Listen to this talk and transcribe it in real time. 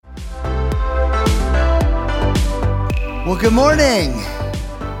Well, good morning.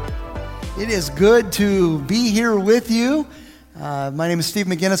 It is good to be here with you. My name is Steve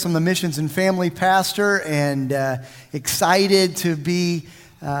McGinnis. I'm the Missions and Family Pastor, and excited to be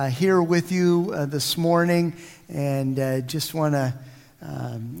here with you this morning. And just want to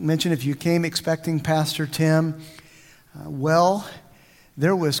mention, if you came expecting Pastor Tim, well,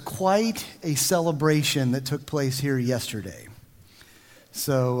 there was quite a celebration that took place here yesterday.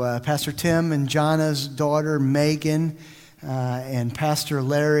 So Pastor Tim and Jonna's daughter, Megan, and Pastor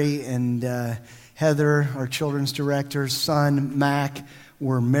Larry and Heather, our children's director's son, Mac,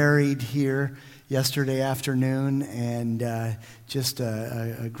 were married here yesterday afternoon, and just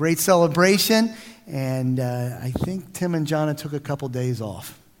a great celebration. And I think Tim and Jonna took a couple days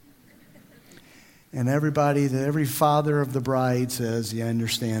off. And every father of the bride says, you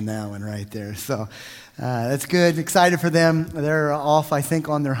understand that one right there. So that's good. Excited for them. They're off, I think,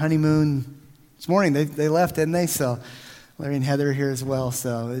 on their honeymoon this morning. They left, didn't they? So Larry and Heather are here as well.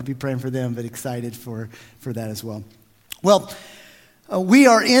 So I'd be praying for them, but excited for that as well. Well, we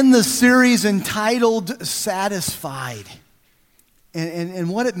are in the series entitled Satisfied. And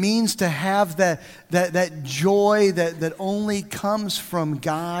what it means to have that joy that only comes from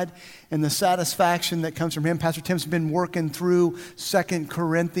God, and the satisfaction that comes from Him. Pastor Tim's been working through 2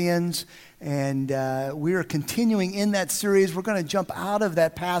 Corinthians, and we are continuing in that series. We're going to jump out of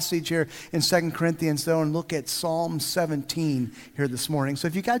that passage here in 2 Corinthians, though, and look at Psalm 17 here this morning. So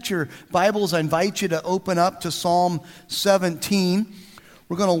if you got your Bibles, I invite you to open up to Psalm 17.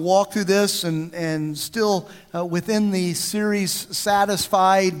 We're going to walk through this and still within the series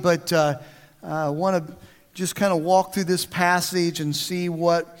Satisfied, but want to just kind of walk through this passage and see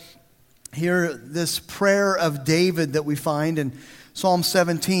what here, this prayer of David that we find in Psalm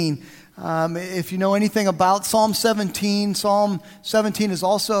 17. If you know anything about Psalm 17 is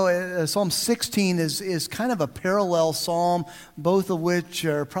also, Psalm 16 is kind of a parallel psalm, both of which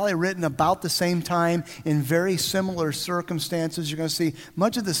are probably written about the same time in very similar circumstances. You're going to see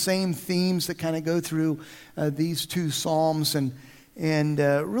much of the same themes that kind of go through these two psalms. And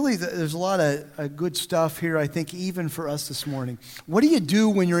really, there's a lot of good stuff here, I think, even for us this morning. What do you do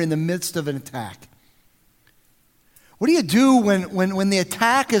when you're in the midst of an attack? What do you do when the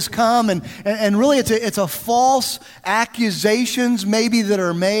attack has come and really it's a false accusations maybe that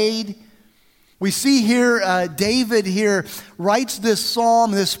are made? We see here, David here writes this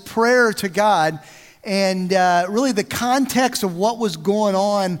psalm, this prayer to God, and really the context of what was going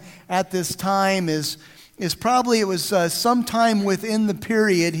on at this time is probably, it was sometime within the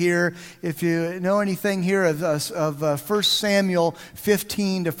period here, if you know anything here of 1 Samuel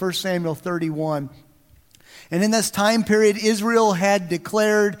 15 to 1 Samuel 31. And in this time period, Israel had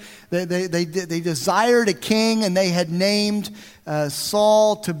declared that they desired a king, and they had named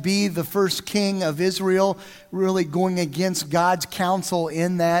Saul to be the first king of Israel, really going against God's counsel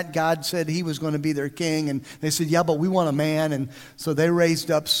in that. God said he was going to be their king, and they said, yeah, but we want a man. And so they raised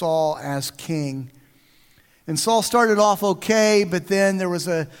up Saul as king. And Saul started off okay, but then there was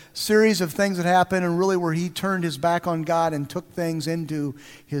a series of things that happened, and really where he turned his back on God and took things into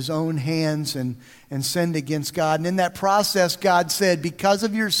his own hands and sinned against God. And in that process, God said, because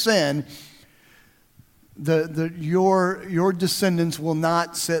of your sin, your descendants will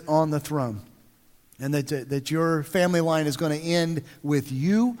not sit on the throne. And that your family line is going to end with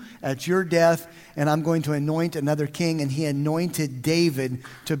you at your death, and I'm going to anoint another king. And he anointed David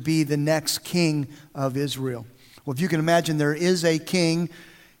to be the next king of Israel. Well, if you can imagine, there is a king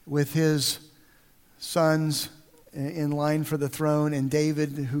with his sons in line for the throne, and David,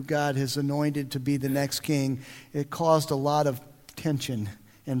 who God has anointed to be the next king. It caused a lot of tension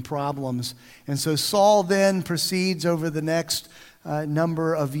and problems. And so Saul then proceeds over the next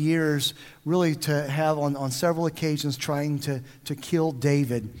number of years really to have on several occasions trying to kill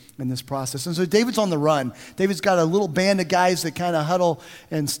David in this process. And so David's on the run. David's got a little band of guys that kind of huddle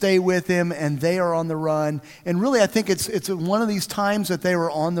and stay with him, and they are on the run. And really, I think it's one of these times that they were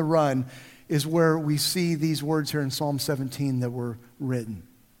on the run is where we see these words here in Psalm 17 that were written.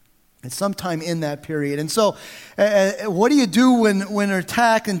 It's sometime in that period. And so what do you do when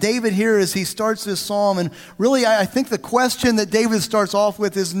attacked? And David here, as he starts this psalm, and really I think the question that David starts off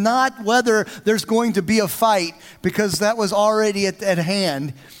with is not whether there's going to be a fight, because that was already at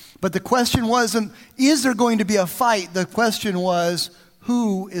hand. But the question wasn't, is there going to be a fight? The question was,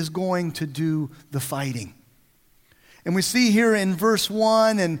 who is going to do the fighting? And we see here in verse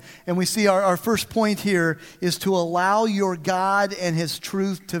 1, and we see our first point here is to allow your God and His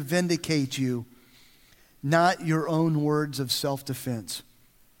truth to vindicate you, not your own words of self-defense.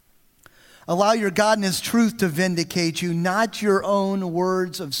 Allow your God and His truth to vindicate you, not your own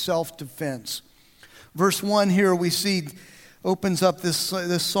words of self-defense. Verse 1 here we see opens up this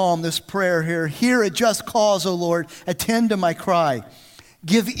psalm, this prayer here. Hear a just cause, O Lord. Attend to my cry.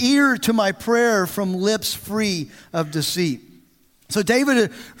 Give ear to my prayer from lips free of deceit. So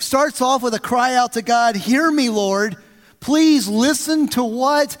David starts off with a cry out to God. Hear me, Lord. Please listen to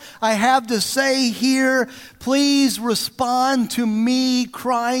what I have to say here. Please respond to me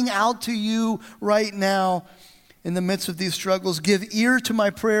crying out to you right now. In the midst of these struggles, give ear to my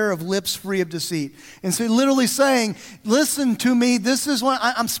prayer of lips free of deceit. And so literally saying, listen to me. This is what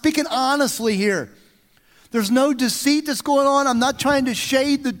I'm speaking honestly here. There's no deceit that's going on. I'm not trying to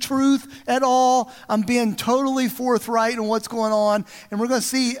shade the truth at all. I'm being totally forthright in what's going on. And we're going to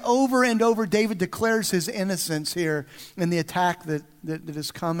see over and over David declares his innocence here in the attack that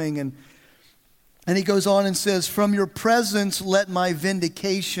is coming. And he goes on and says, from your presence let my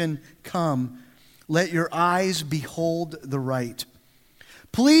vindication come. Let your eyes behold the right.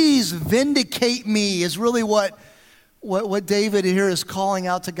 Please vindicate me is really what David here is calling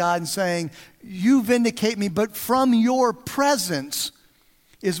out to God and saying, you vindicate me, but from your presence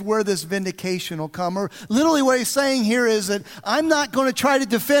is where this vindication will come. Or literally what he's saying here is that I'm not going to try to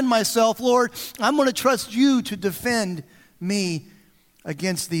defend myself, Lord. I'm going to trust you to defend me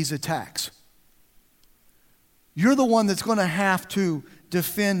against these attacks. You're the one that's going to have to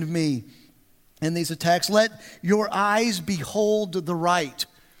defend me in these attacks. Let your eyes behold the right.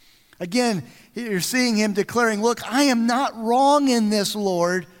 Again, you're seeing him declaring, look, I am not wrong in this,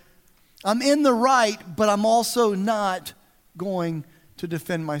 Lord. I'm in the right, but I'm also not going to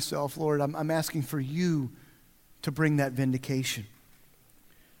defend myself, Lord. I'm asking for you to bring that vindication,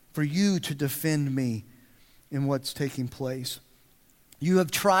 for you to defend me in what's taking place. You have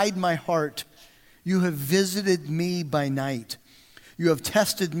tried my heart. You have visited me by night. You have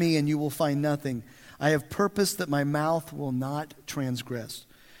tested me and you will find nothing. I have purposed that my mouth will not transgress.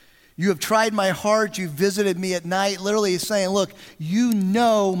 You have tried my heart. You visited me at night. Literally he's saying, look, you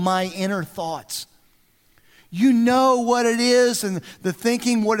know my inner thoughts. You know what it is and the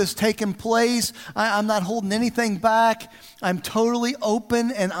thinking, what has taken place. I'm not holding anything back. I'm totally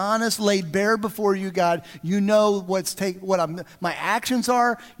open and honest, laid bare before you, God. You know my actions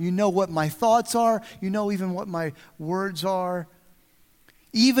are. You know what my thoughts are. You know even what my words are.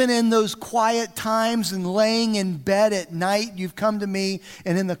 Even in those quiet times and laying in bed at night, you've come to me,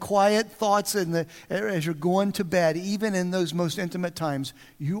 and in the quiet thoughts as you're going to bed, even in those most intimate times,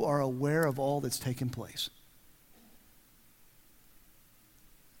 you are aware of all that's taken place.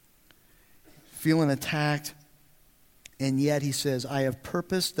 Feeling attacked, and yet he says, I have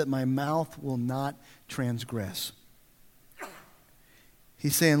purposed that my mouth will not transgress.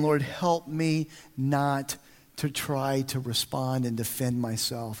 He's saying, Lord, help me not to try to respond and defend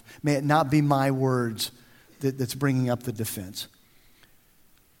myself. May it not be my words that's bringing up the defense.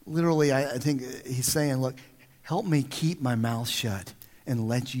 Literally, I think he's saying, look, help me keep my mouth shut and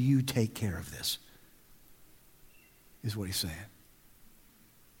let you take care of this, is what he's saying.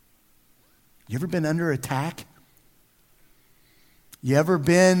 You ever been under attack? You ever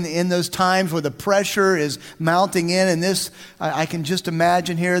been in those times where the pressure is mounting in? And this, I can just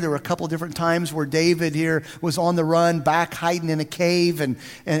imagine here, there were a couple of different times where David here was on the run, back hiding in a cave, and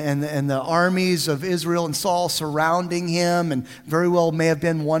the armies of Israel and Saul surrounding him, and very well may have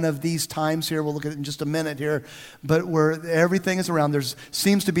been one of these times here. We'll look at it in just a minute here. But where everything is around, there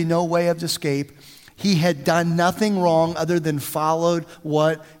seems to be no way of escape. He had done nothing wrong other than followed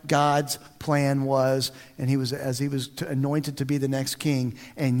what God's plan was, and he was anointed to be the next king,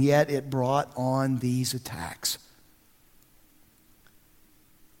 and yet it brought on these attacks.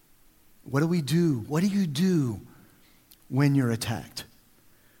 What do we do? What do you do when you're attacked?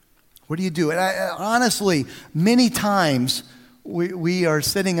 What do you do? And honestly, many times we are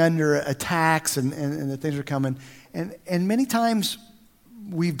sitting under attacks and the things are coming, and many times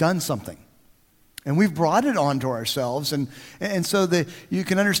we've done something. And we've brought it onto ourselves, and so you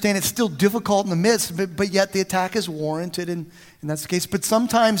can understand it's still difficult in the midst, but yet the attack is warranted, and that's the case. But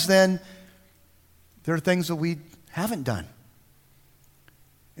sometimes then, there are things that we haven't done.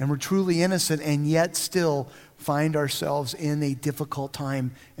 And we're truly innocent, and yet still find ourselves in a difficult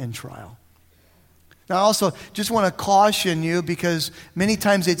time and trial. Now, I also just want to caution you, because many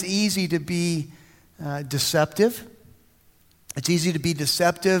times it's easy to be deceptive. It's easy to be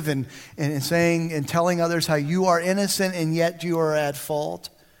deceptive and saying and telling others how you are innocent and yet you are at fault.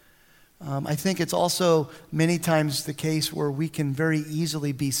 I think it's also many times the case where we can very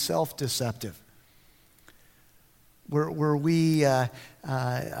easily be self-deceptive, where we are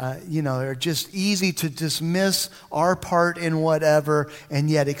just easy to dismiss our part in whatever and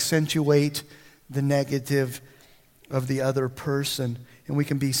yet accentuate the negative of the other person. and we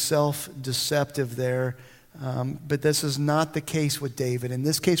can be self-deceptive there. But this is not the case with David. In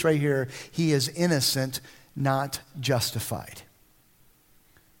this case right here, he is innocent, not justified.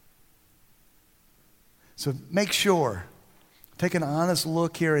 So make sure. Take an honest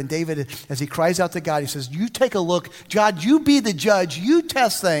look here. And David, as he cries out to God, he says, you take a look. God, you be the judge. You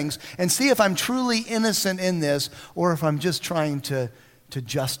test things and see if I'm truly innocent in this or if I'm just trying to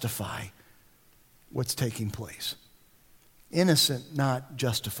justify what's taking place. Innocent, not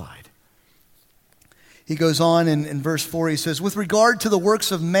justified. He goes on in verse 4, he says, with regard to the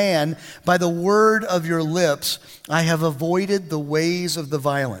works of man, by the word of your lips, I have avoided the ways of the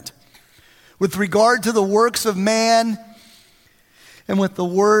violent. With regard to the works of man, and with the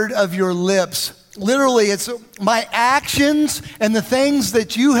word of your lips. Literally, it's my actions and the things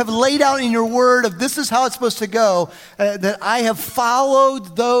that you have laid out in your word of this is how it's supposed to go, that I have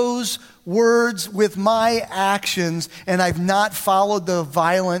followed those words with my actions, and I've not followed the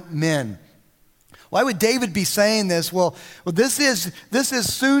violent men. Why would David be saying this? Well, this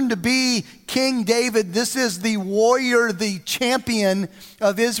is soon to be King David. This is the warrior, the champion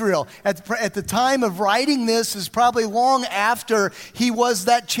of Israel. At the time of writing this is probably long after he was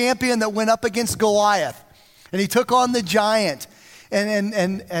that champion that went up against Goliath. And he took on the giant.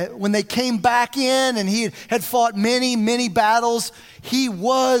 And when they came back in and he had fought many, many battles, he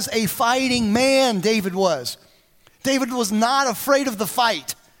was a fighting man, David was. David was not afraid of the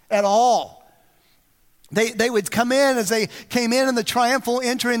fight at all. They would come in as they came in the triumphal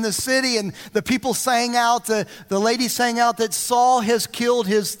entry in the city, and the people sang out, the ladies sang out that Saul has killed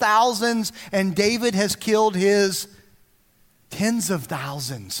his thousands and David has killed his tens of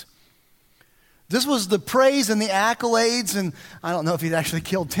thousands. This was the praise and the accolades, and I don't know if he'd actually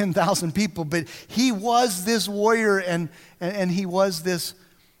killed 10,000 people, but he was this warrior and he was this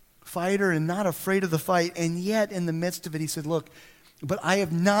fighter and not afraid of the fight. And yet in the midst of it, he said, look, but I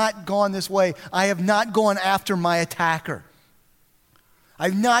have not gone this way. I have not gone after my attacker.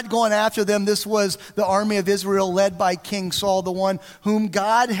 I've not gone after them. This was the army of Israel led by King Saul, the one whom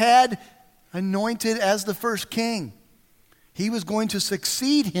God had anointed as the first king. He was going to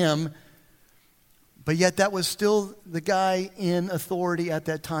succeed him, but yet that was still the guy in authority at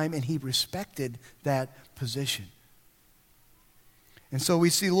that time, and he respected that position. And so we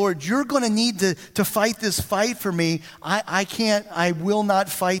see, Lord, you're going to need to fight this fight for me. I will not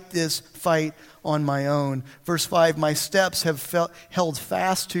fight this fight on my own. Verse 5, my steps have held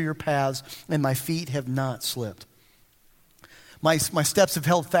fast to your paths, and my feet have not slipped. My steps have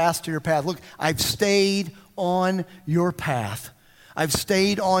held fast to your path. Look, I've stayed on your path. I've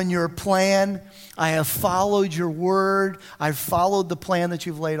stayed on your plan. I have followed your word. I've followed the plan that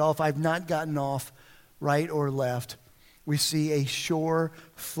you've laid off. I've not gotten off right or left. We see a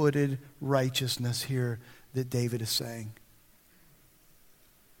sure-footed righteousness here that David is saying.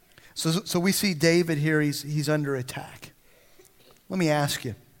 So we see David here, he's under attack. Let me ask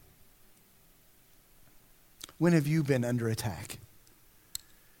you, when have you been under attack?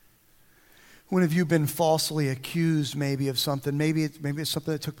 When have you been falsely accused maybe of something? Maybe it's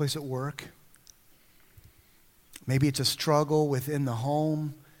something that took place at work. Maybe it's a struggle within the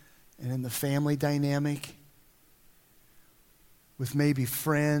home and in the family dynamic. With maybe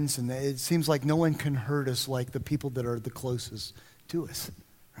friends, and it seems like no one can hurt us like the people that are the closest to us,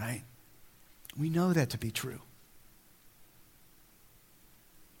 right? We know that to be true.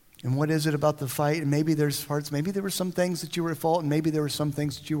 And what is it about the fight? And maybe there's parts, maybe there were some things that you were at fault, and maybe there were some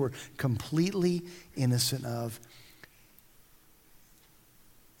things that you were completely innocent of.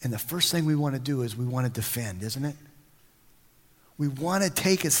 And the first thing we want to do is we want to defend, isn't it? We want to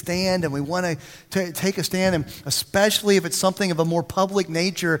take a stand, and we want to take a stand, and especially if it's something of a more public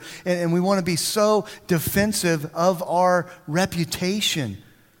nature, and we want to be so defensive of our reputation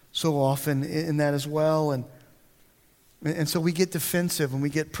so often in that as well. And so we get defensive and we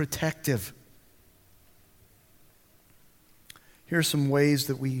get protective. Here are some ways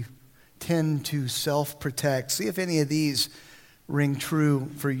that we tend to self-protect. See if any of these ring true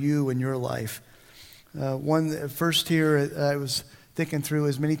for you in your life. One first here I was thinking through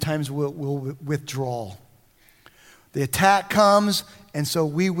is many times we'll withdraw. The attack comes, and so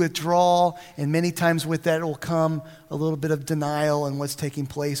we withdraw, and many times with that will come a little bit of denial in what's taking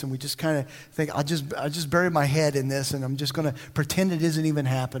place, and we just kind of think, I'll just bury my head in this, and I'm just going to pretend it isn't even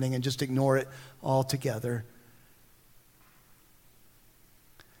happening and just ignore it altogether.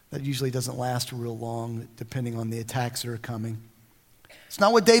 That usually doesn't last real long, depending on the attacks that are coming. It's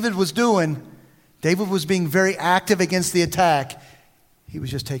not what David was doing. David was being very active against the attack. He was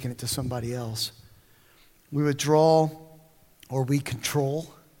just taking it to somebody else. We withdraw or we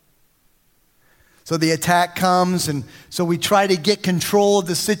control. So the attack comes, and so we try to get control of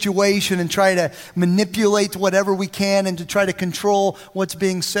the situation and try to manipulate whatever we can and to try to control what's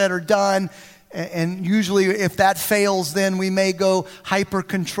being said or done. And usually if that fails, then we may go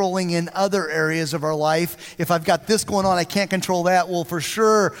hyper-controlling in other areas of our life. If I've got this going on, I can't control that. Well, for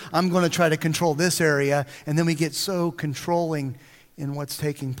sure, I'm going to try to control this area. And then we get so controlling in what's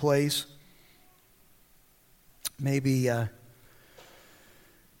taking place.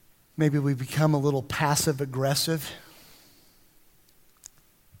 Maybe we become a little passive-aggressive.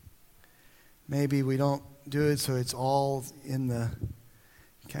 Maybe we don't do it so it's all in the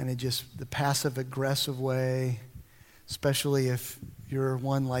kind of just the passive-aggressive way, especially if you're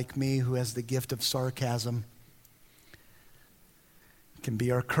one like me who has the gift of sarcasm. It can be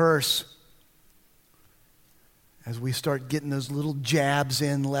our curse as we start getting those little jabs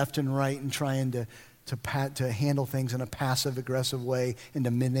in left and right and trying to handle things in a passive-aggressive way and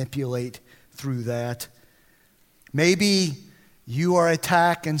to manipulate through that. Maybe you are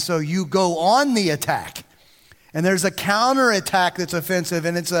attacked, and so you go on the attack. And there's a counterattack that's offensive,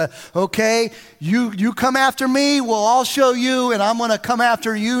 and it's okay, you come after me, well, I'll show you, and I'm going to come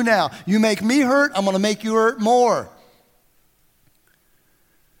after you now. You make me hurt, I'm going to make you hurt more.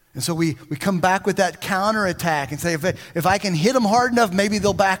 And so we come back with that counterattack and say, if I can hit them hard enough, maybe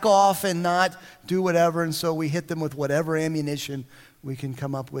they'll back off and not do whatever. And so we hit them with whatever ammunition we can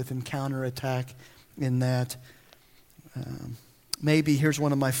come up with and counterattack in that. Maybe, here's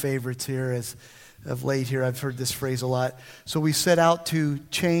one of my favorites here of late here. I've heard this phrase a lot. So we set out to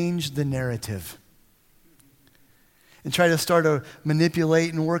change the narrative and try to start to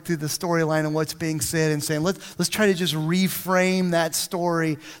manipulate and work through the storyline and what's being said and saying, let's try to just reframe that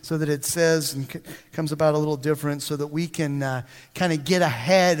story so that it says and comes about a little different so that we can kind of get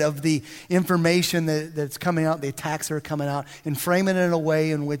ahead of the information that's coming out, the attacks that are coming out, and frame it in a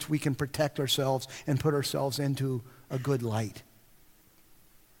way in which we can protect ourselves and put ourselves into a good light.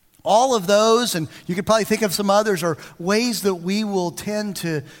 All of those, and you could probably think of some others, are ways that we will tend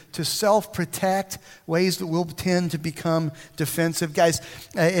to self-protect, ways that we'll tend to become defensive. Guys,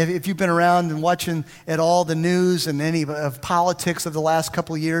 if you've been around and watching at all the news and any of politics of the last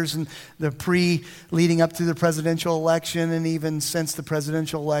couple of years and the leading up to the presidential election and even since the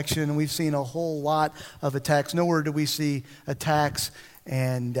presidential election, and we've seen a whole lot of attacks. Nowhere do we see attacks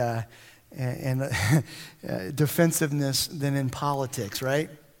and defensiveness than in politics, right?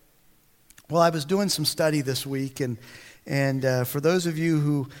 Well, I was doing some study this week, and for those of you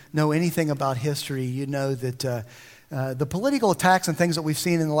who know anything about history, you know that the political attacks and things that we've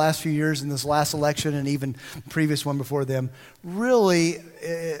seen in the last few years in this last election and even previous one before them, really,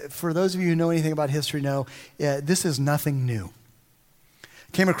 for those of you who know anything about history know, this is nothing new.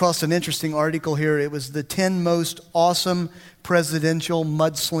 Came across an interesting article here. It was the 10 most awesome presidential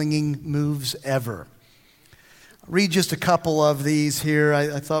mudslinging moves ever. I'll read just a couple of these here.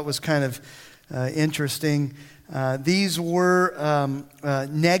 I thought was kind of interesting. These were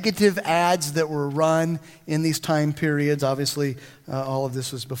negative ads that were run in these time periods. Obviously, all of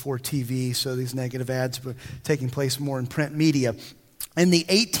this was before TV, so these negative ads were taking place more in print media. In the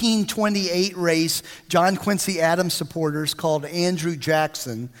 1828 race, John Quincy Adams supporters called Andrew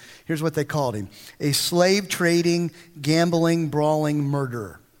Jackson, here's what they called him, a slave-trading, gambling, brawling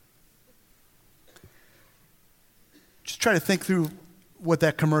murderer. Just try to think through what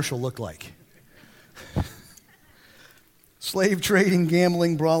that commercial looked like. Slave trading,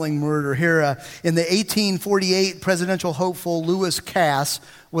 gambling, brawling, murder. Here in the 1848 presidential hopeful Lewis Cass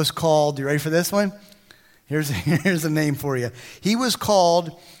was called, you ready for this one? Here's a name for you. He was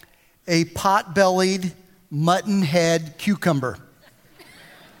called a pot-bellied, mutton-head cucumber.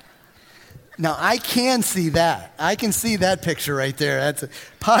 Now, I can see that. I can see that picture right there. That's a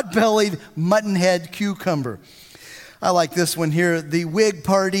pot-bellied, mutton-head cucumber. I like this one here. The Whig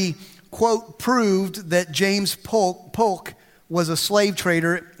Party, quote, proved that James Polk was a slave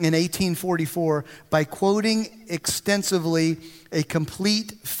trader in 1844 by quoting extensively a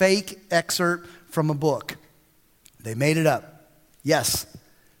complete fake excerpt from a book. They made it up. Yes,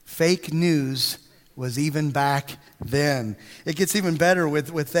 fake news was even back then. It gets even better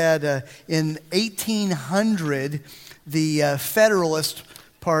with that. In 1800, the Federalist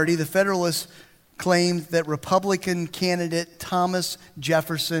Party, the Federalists claimed that Republican candidate Thomas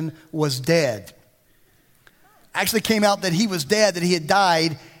Jefferson was dead. Actually came out that he was dead, that he had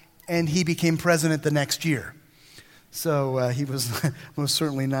died, and he became president the next year. So he was most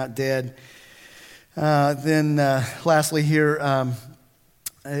certainly not dead. Lastly here,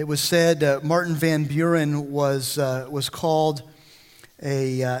 it was said Martin Van Buren was called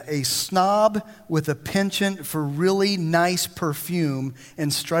a snob with a penchant for really nice perfume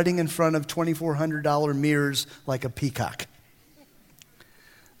and strutting in front of $2,400 mirrors like a peacock.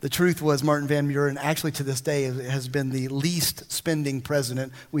 The truth was Martin Van Buren, actually to this day, has been the least spending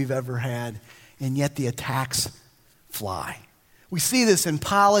president we've ever had, and yet the attacks fly. We see this in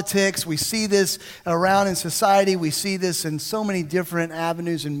politics. We see this around in society. We see this in so many different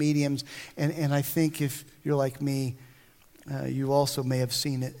avenues and mediums, and I think if you're like me, you also may have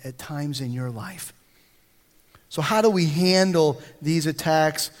seen it at times in your life. So how do we handle these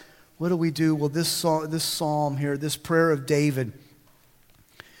attacks? What do we do? Well, this psalm here, this prayer of David,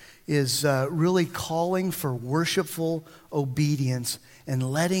 is really calling for worshipful obedience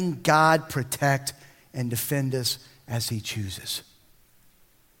and letting God protect and defend us as he chooses.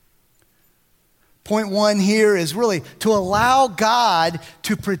 Point one here is really to allow God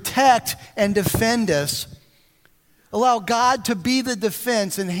to protect and defend us. Allow God to be the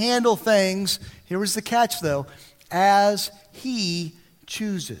defense and handle things, here was the catch though, as he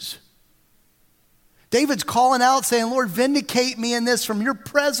chooses. David's calling out saying, Lord, vindicate me in this from your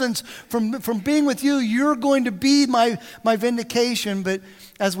presence, from being with you. You're going to be my vindication. But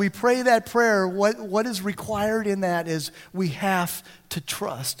as we pray that prayer, what is required in that is we have to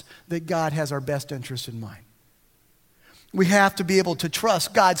trust that God has our best interest in mind. We have to be able to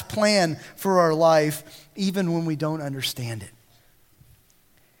trust God's plan for our life even when we don't understand it.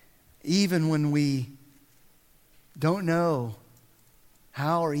 Even when we don't know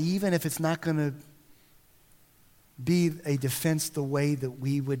how, or even if it's not going to be a defense the way that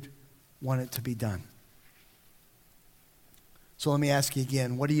we would want it to be done. So let me ask you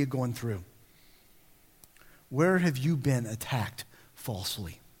again, what are you going through? Where have you been attacked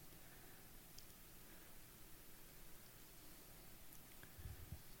falsely?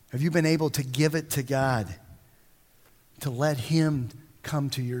 Have you been able to give it to God, to let him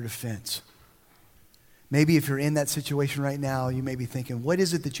come to your defense? Maybe if you're in that situation right now, you may be thinking, what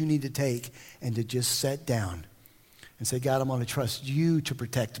is it that you need to take and to just set down and say, God, I'm going to trust you to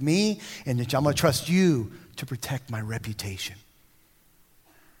protect me, and I'm going to trust you to protect my reputation.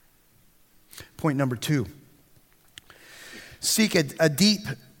 Point number 2. Seek a deep,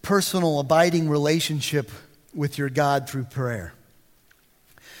 personal, abiding relationship with your God through prayer.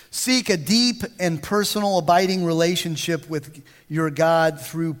 Seek a deep and personal, abiding relationship with your God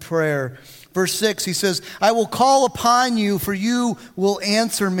through prayer. Verse 6, he says, I will call upon you, for you will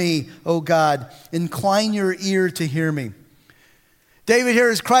answer me, O God. Incline your ear to hear me. David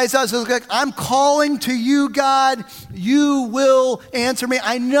here cries out, says, I'm calling to you, God. You will answer me.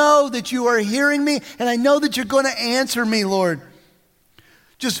 I know that you are hearing me, and I know that you're going to answer me, Lord.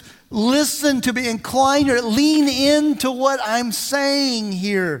 Just listen to me, lean into what I'm saying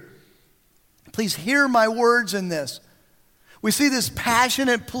here. Please hear my words in this. We see this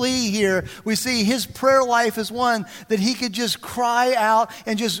passionate plea here. We see his prayer life is one that he could just cry out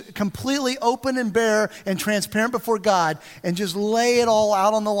and just completely open and bare and transparent before God and just lay it all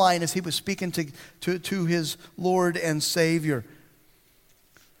out on the line as he was speaking to his Lord and Savior.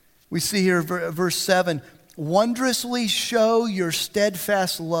 We see here verse 7, wondrously show your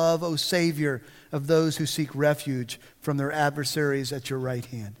steadfast love, O Savior, of those who seek refuge from their adversaries at your right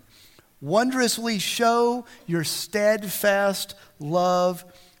hand. Wondrously show your steadfast love,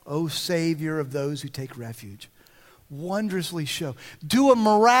 O Savior, of those who take refuge. Wondrously show. Do a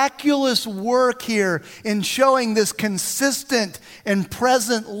miraculous work here in showing this consistent and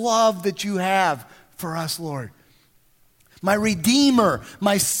present love that you have for us, Lord. My Redeemer,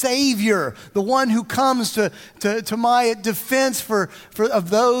 my Savior, the one who comes to my defense of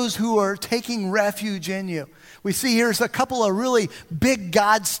those who are taking refuge in you. We see here's a couple of really big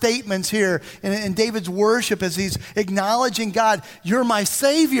God statements here in David's worship as he's acknowledging God, you're my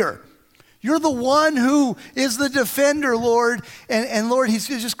Savior. You're the one who is the defender, Lord. And Lord, he's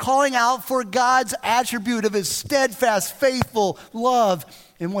just calling out for God's attribute of his steadfast, faithful love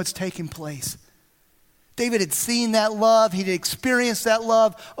in what's taking place. David had seen that love. He'd experienced that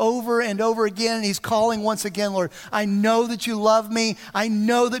love over and over again. And he's calling once again, Lord, I know that you love me. I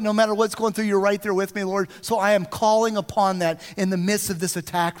know that no matter what's going through, you're right there with me, Lord. So I am calling upon that in the midst of this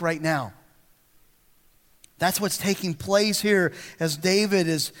attack right now. That's what's taking place here as David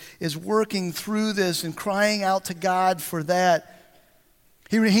is working through this and crying out to God for that.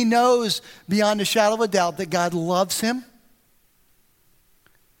 He knows beyond a shadow of a doubt that God loves him.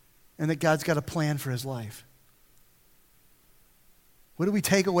 And that God's got a plan for his life. What do we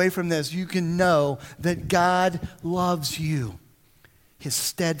take away from this? You can know that God loves you. His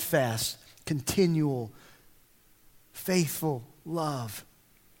steadfast, continual, faithful love.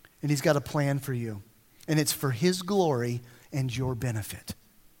 And he's got a plan for you. And it's for his glory and your benefit.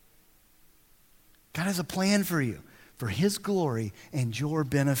 God has a plan for you, for his glory and your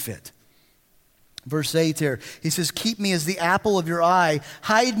benefit. Verse 8 here, he says, keep me as the apple of your eye.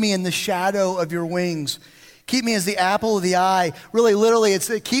 Hide me in the shadow of your wings. Keep me as the apple of the eye. Really, literally,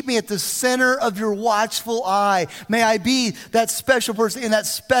 it's keep me at the center of your watchful eye. May I be that special person in that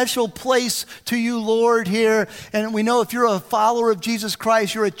special place to you, Lord, here. And we know if you're a follower of Jesus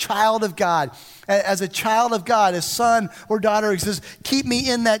Christ, you're a child of God. As a child of God, as son or daughter, he says, keep me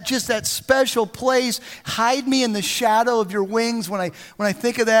in that special place. Hide me in the shadow of your wings. When I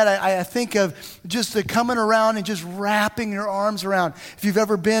think of that, I think of just the coming around and just wrapping your arms around. If you've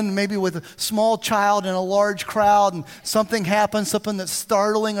ever been maybe with a small child in a large crowd and something happens, something that's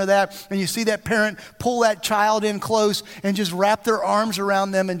startling or that, and you see that parent pull that child in close and just wrap their arms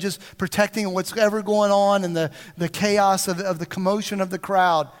around them and just protecting what's ever going on and the chaos of the commotion of the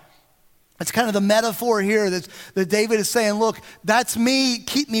crowd. It's kind of the metaphor here that David is saying, look, that's me.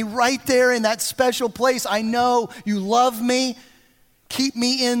 Keep me right there in that special place. I know you love me. Keep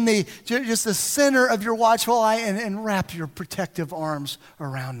me in just the center of your watchful eye and wrap your protective arms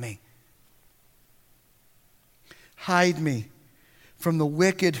around me. Hide me from the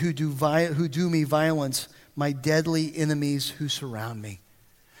wicked who do me violence, my deadly enemies who surround me.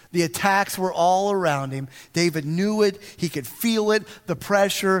 The attacks were all around him. David knew it. He could feel it, the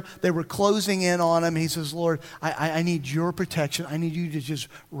pressure. They were closing in on him. He says, Lord, I need your protection. I need you to just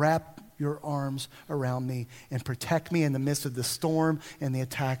wrap your arms around me and protect me in the midst of the storm and the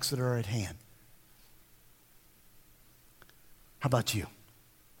attacks that are at hand. How about you?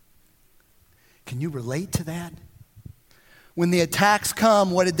 Can you relate to that? When the attacks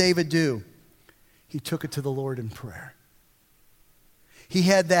come, what did David do? He took it to the Lord in prayer. He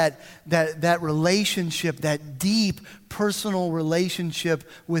had that relationship, that deep personal relationship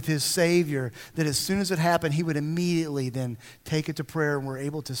with his Savior, that as soon as it happened, he would immediately then take it to prayer, and we're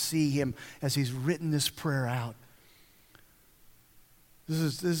able to see him as he's written this prayer out.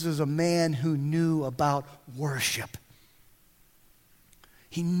 This is a man who knew about worship.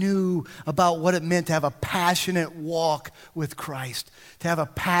 He knew about what it meant to have a passionate walk with Christ, to have a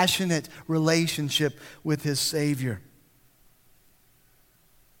passionate relationship with his Savior.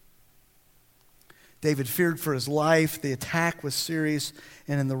 David feared for his life. The attack was serious.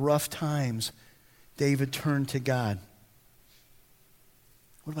 And in the rough times, David turned to God.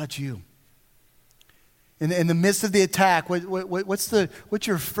 What about you? In the midst of the attack, what's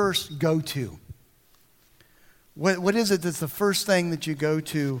your first go-to? What is it that's the first thing that you go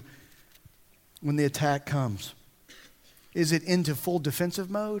to when the attack comes? Is it into full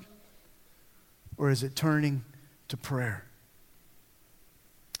defensive mode? Or is it turning to prayer?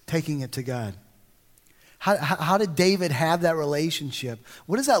 Taking it to God? How did David have that relationship?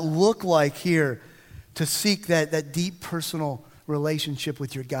 What does that look like here to seek that deep personal relationship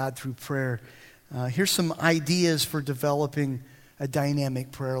with your God through prayer? Here's some ideas for developing a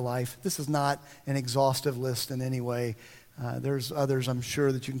dynamic prayer life. This is not an exhaustive list in any way. There's others I'm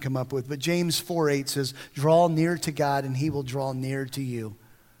sure that you can come up with. But James 4:8 says, draw near to God and he will draw near to you.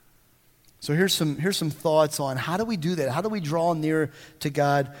 So here's some thoughts on how do we do that? How do we draw near to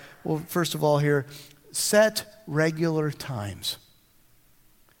God? Well, first of all here, set regular times.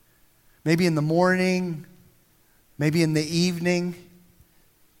 Maybe in the morning, maybe in the evening,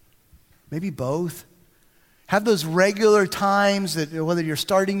 maybe both. Have those regular times that whether you're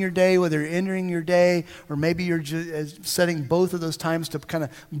starting your day, whether you're entering your day, or maybe you're just setting both of those times to kind of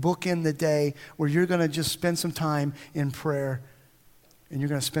bookend the day where you're going to just spend some time in prayer and you're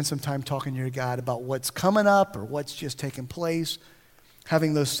going to spend some time talking to your God about what's coming up or what's just taken place.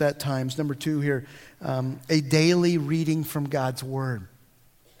 Having those set times. Number 2 here, a daily reading from God's Word.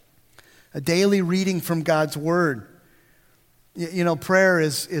 A daily reading from God's Word. You know, prayer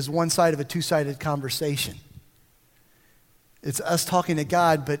is one side of a two-sided conversation. It's us talking to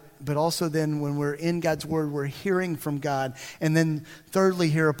God, but also then when we're in God's Word, we're hearing from God. And then thirdly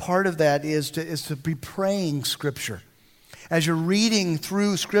here, a part of that is to be praying Scripture. As you're reading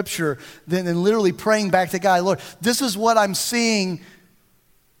through Scripture, then literally praying back to God, Lord, this is what I'm seeing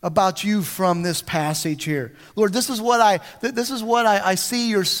about you from this passage here. Lord, this is what I see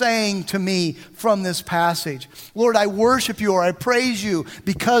you're saying to me from this passage. Lord, I worship you or I praise you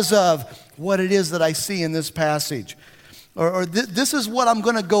because of what it is that I see in this passage. Or this is what I'm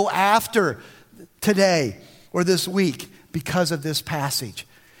going to go after today or this week because of this passage.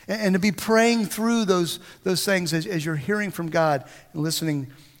 And to be praying through those things as you're hearing from God and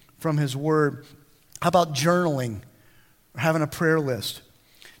listening from His Word. How about journaling or having a prayer list?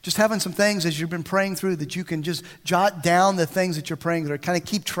 Just having some things as you've been praying through that you can just jot down the things that you're praying through, kind of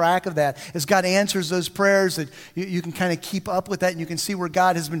keep track of that. As God answers those prayers, that you can kind of keep up with that, and you can see where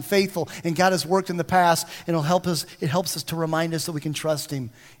God has been faithful and God has worked in the past, and it helps us to remind us that we can trust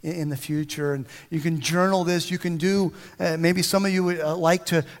Him in the future. And you can journal this. You can do, maybe some of you would like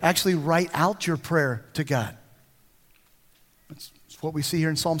to actually write out your prayer to God. It's what we see here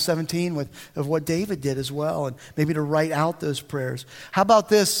in Psalm 17 of what David did as well, and maybe to write out those prayers. How about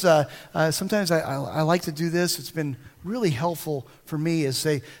this? Sometimes I like to do this. It's been really helpful for me is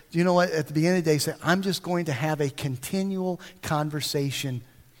say, you know what, at the beginning of the day, say, I'm just going to have a continual conversation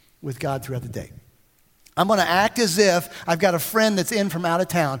with God throughout the day. I'm going to act as if I've got a friend that's in from out of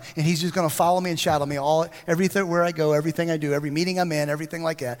town, and he's just going to follow me and shadow me everything where I go, everything I do, every meeting I'm in, everything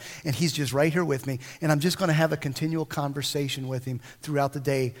like that. And he's just right here with me, and I'm just going to have a continual conversation with him throughout the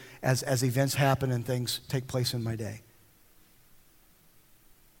day as events happen and things take place in my day.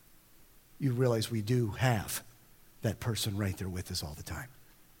 You realize we do have that person right there with us all the time.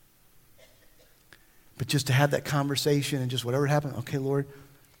 But just to have that conversation and just whatever happened, okay, Lord,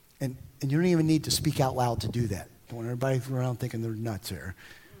 and you don't even need to speak out loud to do that. Don't want everybody around thinking they're nuts there.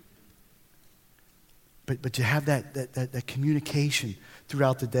 But to have that communication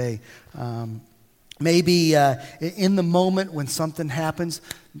throughout the day. Maybe in the moment when something happens,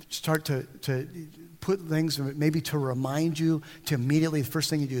 start to put things, maybe to remind you to immediately, the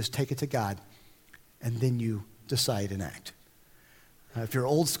first thing you do is take it to God, and then you decide and act. If you're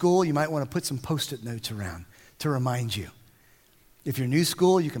old school, you might want to put some Post-it notes around to remind you. If you're new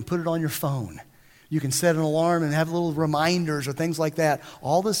school, you can put it on your phone. You can set an alarm and have little reminders or things like that.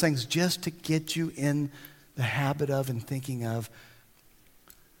 All those things just to get you in the habit of and thinking of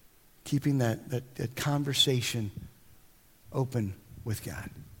keeping that conversation open with God.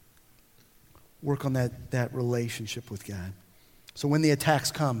 Work on that relationship with God. So when the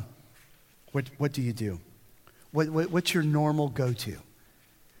attacks come, what do you do? What's your normal go-to? Do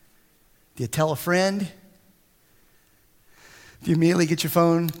you tell a friend? Do you immediately get your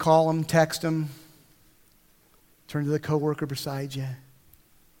phone, call them, text them, turn to the coworker beside you?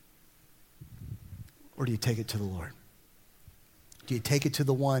 Or do you take it to the Lord? Do you take it to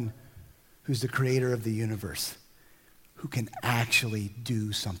the one who's the creator of the universe, who can actually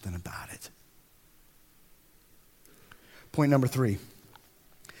do something about it? Point number 3.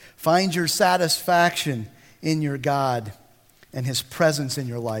 Find your satisfaction in your God and His presence in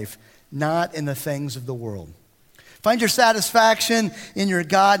your life, not in the things of the world. Find your satisfaction in your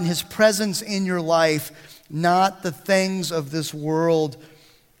God and His presence in your life, not the things of this world.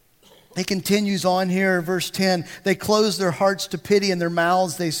 It continues on here, verse 10. They close their hearts to pity, and their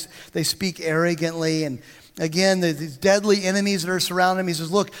mouths they speak arrogantly. And again, these deadly enemies that are surrounding him, he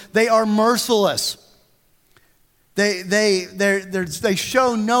says, look, they are merciless. They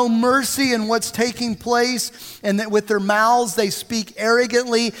show no mercy in what's taking place, and that with their mouths they speak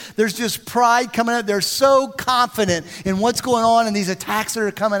arrogantly. There's just pride coming out. They're so confident in what's going on and these attacks that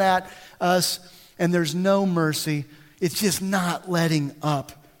are coming at us, and there's no mercy. It's just not letting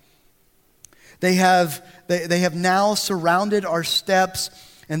up. They have now surrounded our steps,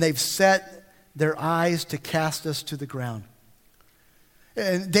 and they've set their eyes to cast us to the ground.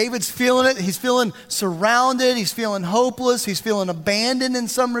 And David's feeling it. He's feeling surrounded. He's feeling hopeless. He's feeling abandoned in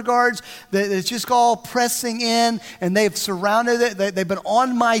some regards. It's just all pressing in, and they've surrounded it. They've been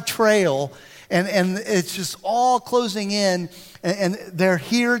on my trail, and it's just all closing in, and they're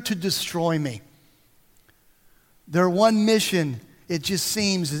here to destroy me. Their one mission, it just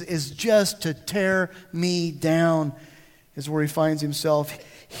seems, is just to tear me down, is where he finds himself.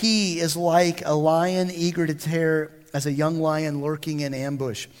 He is like a lion eager to tear, as a young lion lurking in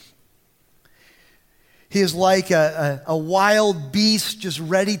ambush. He is like a wild beast just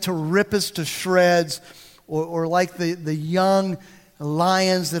ready to rip us to shreds, or like the young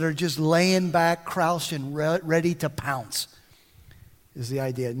lions that are just laying back, crouched, and ready to pounce, is the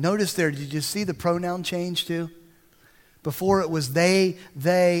idea. Notice there, did you see the pronoun change too? Before it was they,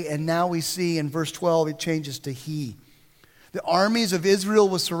 and now we see in verse 12 it changes to he. The armies of Israel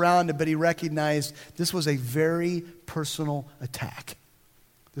was surrounded, but he recognized this was a very personal attack.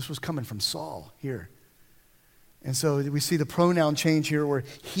 This was coming from Saul here. And so we see the pronoun change here where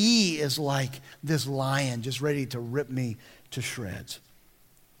he is like this lion just ready to rip me to shreds.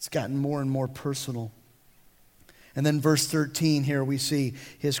 It's gotten more and more personal. And then verse 13 here we see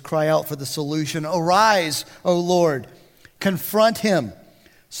his cry out for the solution. Arise, O Lord, confront him,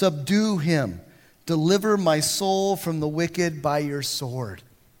 subdue him. Deliver my soul from the wicked by your sword.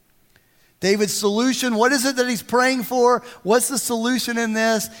 David's solution, what is it that he's praying for? What's the solution in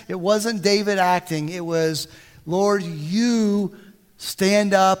this? It wasn't David acting. It was, Lord, you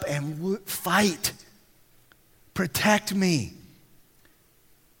stand up and fight. Protect me.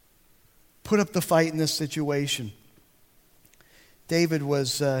 Put up the fight in this situation. David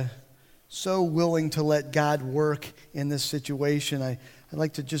was so willing to let God work in this situation. I'd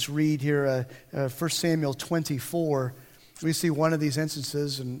like to just read here 1 Samuel 24. We see one of these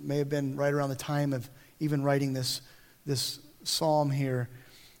instances, and may have been right around the time of even writing this psalm here.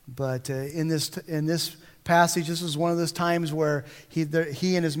 But in this passage, this is one of those times where he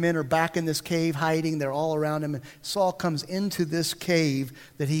and his men are back in this cave hiding. They're all around him. And Saul comes into this cave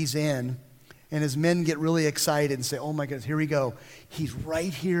that he's in, and his men get really excited and say, oh my goodness, here we go. He's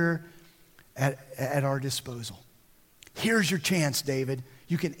right here at our disposal. Here's your chance, David.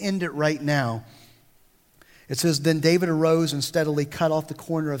 You can end it right now. It says, then David arose and steadily cut off the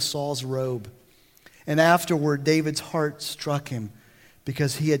corner of Saul's robe. And afterward, David's heart struck him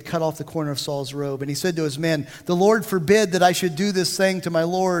because he had cut off the corner of Saul's robe. And he said to his men, the Lord forbid that I should do this thing to my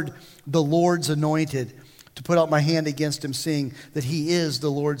Lord, the Lord's anointed, to put out my hand against him, seeing that he is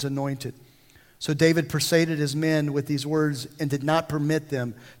the Lord's anointed. So David persuaded his men with these words and did not permit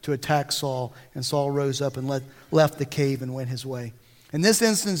them to attack Saul. And Saul rose up and left the cave and went his way. In this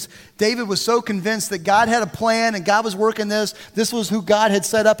instance, David was so convinced that God had a plan and God was working this. This was who God had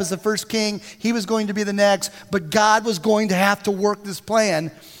set up as the first king. He was going to be the next, but God was going to have to work this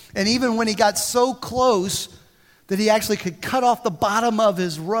plan. And even when he got so close that he actually could cut off the bottom of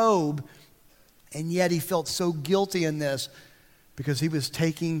his robe, and yet he felt so guilty in this because he was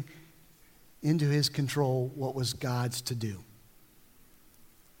taking into his control what was God's to do.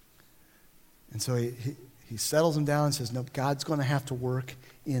 And so he settles him down and says, no, God's going to have to work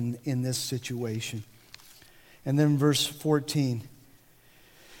in this situation. And then verse 14.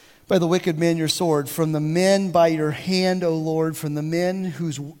 By the wicked men your sword, from the men by your hand, O Lord, from the men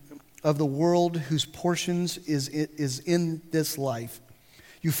of the world whose portions is in this life.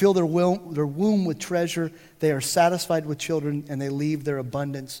 You fill their womb with treasure. They are satisfied with children, and they leave their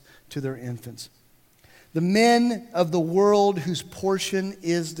abundance to their infants. The men of the world whose portion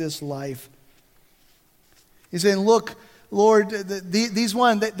is this life. He's saying, look, Lord, these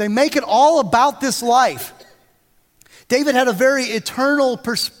they make it all about this life. David had a very eternal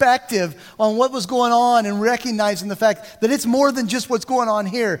perspective on what was going on and recognizing the fact that it's more than just what's going on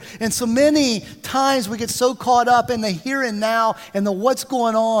here. And so many times we get so caught up in the here and now and the what's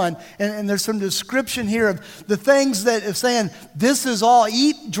going on. And there's some description here of the things that is saying, this is all,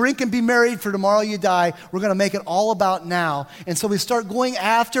 eat, drink, and be merry, for tomorrow you die. We're going to make it all about now. And so we start going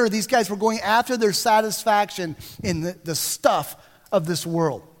after, these guys were going after their satisfaction in the stuff of this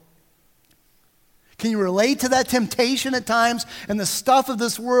world. Can you relate to that temptation at times and the stuff of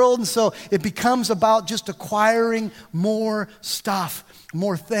this world? And so it becomes about just acquiring more stuff,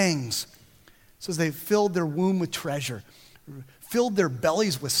 more things. It says they filled their womb with treasure, filled their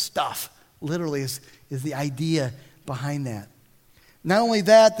bellies with stuff, literally is the idea behind that. Not only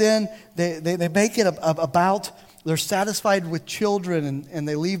that, then, they make it about they're satisfied with children and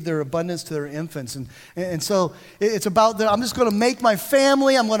they leave their abundance to their infants. And so it's about, I'm just going to make my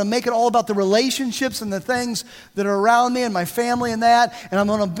family, I'm going to make it all about the relationships and the things that are around me and my family and that. And I'm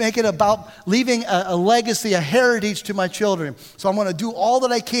going to make it about leaving a legacy, a heritage to my children. So I'm going to do all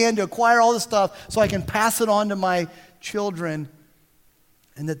that I can to acquire all this stuff so I can pass it on to my children.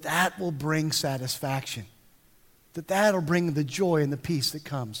 And that will bring satisfaction. That'll bring the joy and the peace that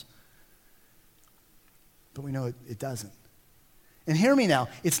comes. But we know it doesn't. And hear me now.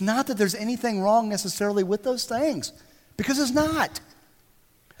 It's not that there's anything wrong necessarily with those things, because it's not.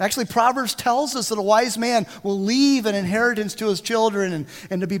 Actually, Proverbs tells us that a wise man will leave an inheritance to his children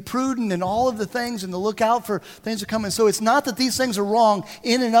and to be prudent in all of the things and to look out for things to come. And so it's not that these things are wrong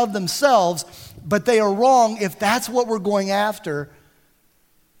in and of themselves, but they are wrong if that's what we're going after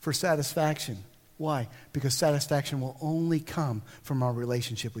for satisfaction. Why? Because satisfaction will only come from our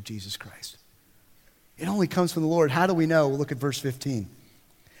relationship with Jesus Christ. It only comes from the Lord. How do we know? We'll look at verse 15.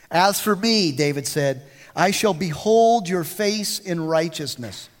 As for me, David said, I shall behold your face in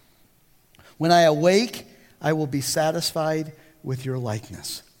righteousness. When I awake, I will be satisfied with your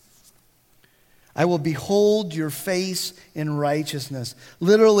likeness. I will behold your face in righteousness.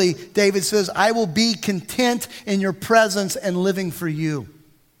 Literally, David says, I will be content in your presence and living for you.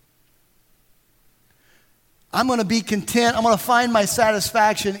 I'm going to be content. I'm going to find my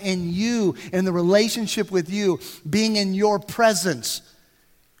satisfaction in you, in the relationship with you. Being in your presence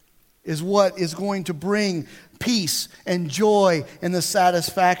is what is going to bring peace and joy and the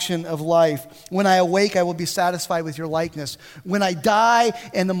satisfaction of life. When I awake, I will be satisfied with your likeness. When I die,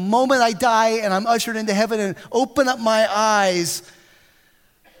 and the moment I die and I'm ushered into heaven and open up my eyes,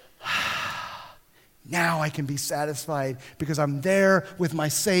 Now I can be satisfied because I'm there with my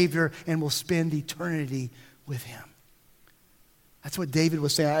Savior and will spend eternity with him. That's what David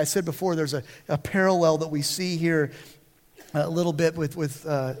was saying. I said before, there's a parallel that we see here a little bit with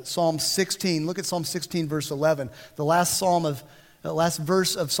Psalm 16. Look at Psalm 16, verse 11. The last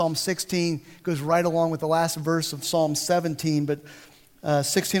verse of Psalm 16 goes right along with the last verse of Psalm 17. But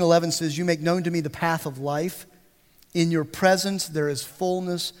 16:11 says, "You make known to me the path of life. In your presence there is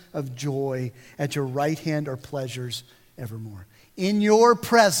fullness of joy. At your right hand are pleasures evermore." In your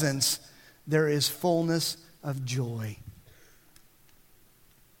presence there is fullness of joy.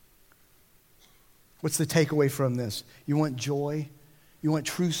 What's the takeaway from this? You want joy? You want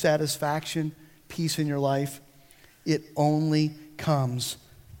true satisfaction, peace in your life? It only comes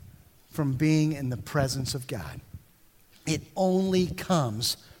from being in the presence of God. It only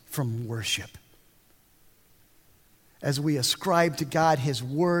comes from worship. As we ascribe to God his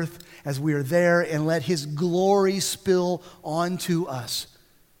worth, as we are there and let his glory spill onto us.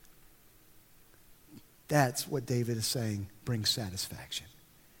 That's what David is saying brings satisfaction.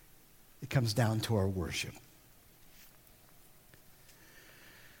 It comes down to our worship.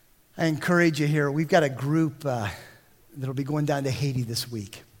 I encourage you here. We've got a group that'll be going down to Haiti this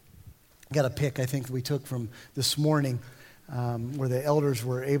week. Got a pic, I think, that we took from this morning where the elders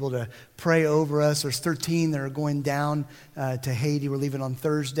were able to pray over us. There's 13 that are going down to Haiti. We're leaving on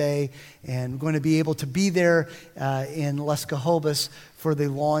Thursday, and we're going to be able to be there in Las Cajobas for the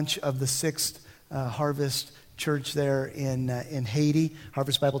launch of the 6th Harvest Church there in Haiti,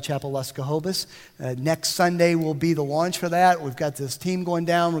 Harvest Bible Chapel, Las Cajobas. Next Sunday will be the launch for that. We've got this team going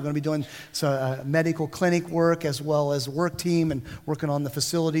down. We're going to be doing some medical clinic work as well as work team and working on the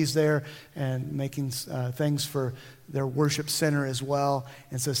facilities there and making things for their worship center as well.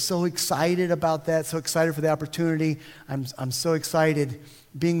 And so excited about that, so excited for the opportunity. I'm so excited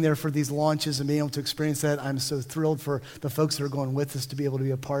being there for these launches and being able to experience that. I'm so thrilled for the folks that are going with us to be able to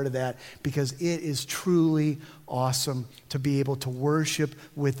be a part of that, because it is truly awesome to be able to worship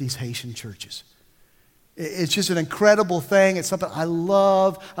with these Haitian churches. It's just an incredible thing. It's something I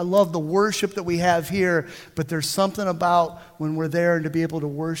love. I love the worship that we have here, but there's something about when we're there and to be able to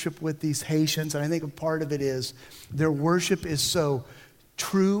worship with these Haitians, and I think a part of it is their worship is so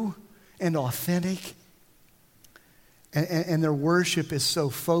true and authentic. And their worship is so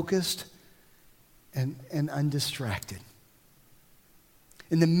focused and undistracted.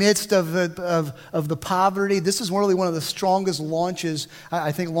 In the midst of the poverty, this is really one of the strongest launches,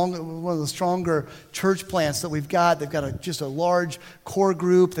 I think one of the stronger church plants that we've got. They've got just a large core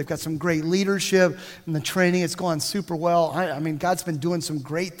group. They've got some great leadership, and the training, it's gone super well. I mean, God's been doing some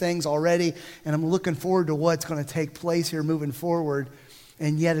great things already, and I'm looking forward to what's going to take place here moving forward.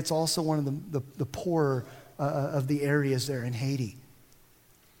 And yet it's also one of the poorer of the areas there in Haiti.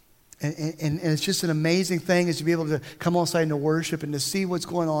 And it's just an amazing thing is to be able to come alongside and to worship and to see what's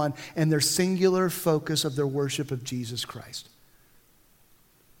going on and their singular focus of their worship of Jesus Christ.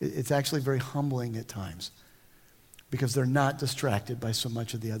 It's actually very humbling at times because they're not distracted by so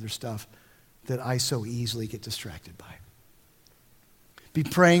much of the other stuff that I so easily get distracted by. Be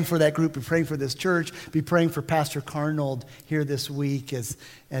praying for that group. Be praying for this church. Be praying for Pastor Carnold here this week as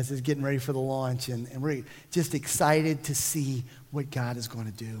he's getting ready for the launch. And we're just excited to see what God is going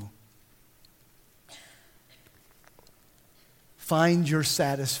to do. Find your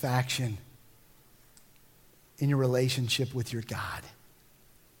satisfaction in your relationship with your God,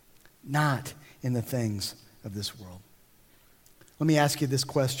 not in the things of this world. Let me ask you this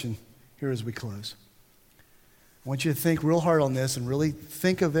question here as we close. I want you to think real hard on this and really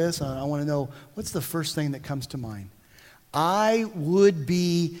think of this. I want to know, what's the first thing that comes to mind? I would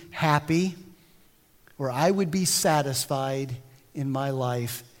be happy or I would be satisfied in my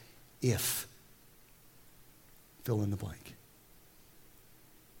life if, fill in the blank.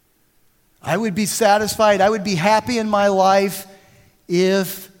 I would be satisfied, I would be happy in my life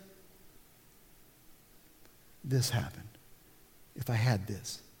if this happened, if I had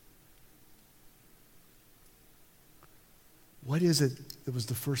this. What is it that was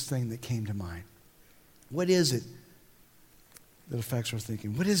the first thing that came to mind? What is it that affects our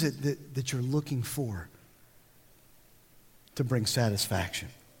thinking? What is it that you're looking for to bring satisfaction?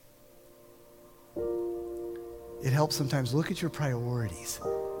 It helps sometimes. Look at your priorities.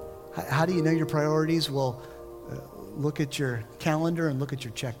 How do you know your priorities? Well, look at your calendar and look at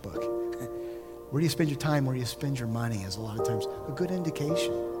your checkbook. Where do you spend your time? Where do you spend your money is a lot of times a good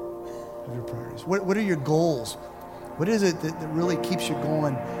indication of your priorities. What are your goals? What is it that really keeps you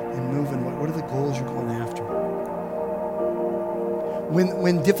going and moving? What are the goals you're going after?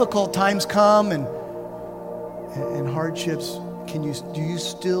 When difficult times come and hardships, do you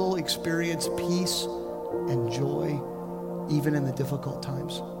still experience peace and joy even in the difficult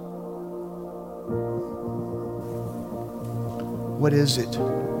times? What is it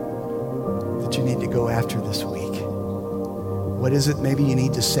that you need to go after this week? What is it maybe you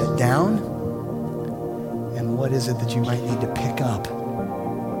need to set down? And what is it that you might need to pick up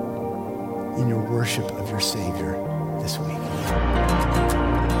in your worship of your Savior this week?